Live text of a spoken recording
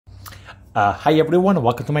Hi everyone,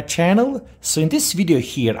 welcome to my channel. So in this video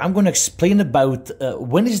here, I'm going to explain about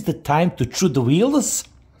when is the time to chew the wheels.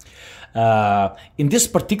 In this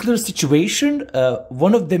particular situation,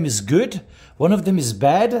 one of them is good, one of them is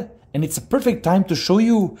bad, and it's a perfect time to show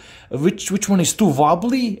you which one is too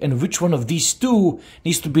wobbly and which one of these two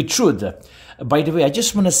needs to be chewed. By the way, I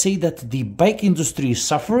just want to say that the bike industry is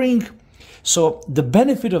suffering. So the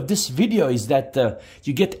benefit of this video is that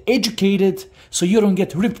you get educated, so you don't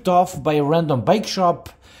get ripped off by a random bike shop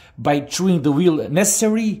by chewing the wheel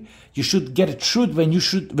necessary. You should get it chewed when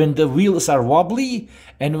the wheels are wobbly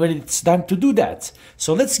and when it's time to do that.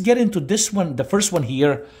 So let's get into this one, the first one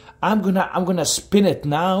here. I'm gonna spin it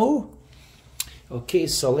now. Okay,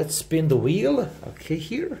 so let's spin the wheel. Okay,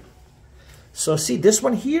 here. So see this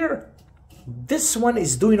one here. This one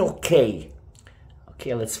is doing okay.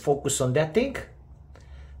 Okay, let's focus on that thing.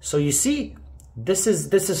 So you see, this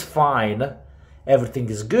is fine. Everything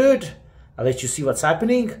is good. I'll let you see what's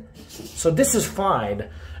happening. So this is fine.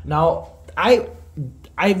 Now, I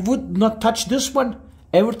would not touch this one.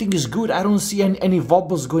 Everything is good. I don't see any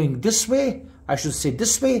wobbles going this way. I should say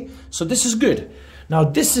this way. So this is good. Now,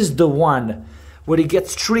 this is the one where it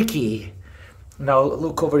gets tricky. Now,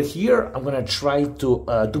 look over here. I'm going to try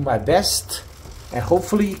to do my best. And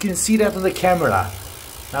hopefully you can see that on the camera.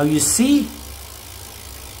 Now you see,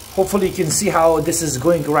 hopefully you can see how this is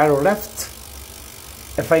going right or left.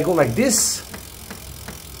 If I go like this,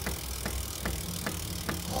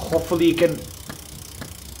 hopefully you can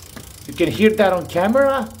hear that on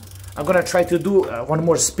camera. I'm gonna try to do one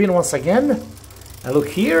more spin once again. And look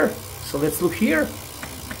here, so let's look here.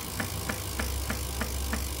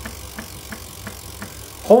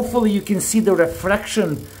 Hopefully you can see the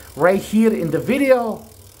reflection right here in the video.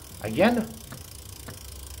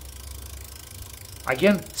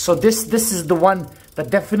 Again, so this is the one that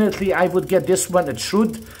definitely I would get this one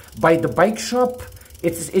chewed by the bike shop.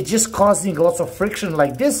 It's just causing lots of friction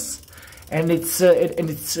like this, and it's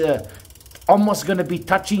almost gonna be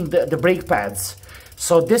touching the brake pads.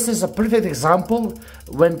 So this is a perfect example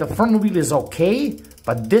when the front wheel is okay,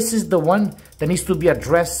 but this is the one that needs to be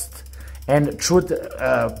addressed and chewed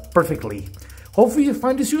perfectly. Hopefully you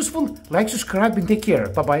find this useful. Like, subscribe, and take care.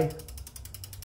 Bye bye.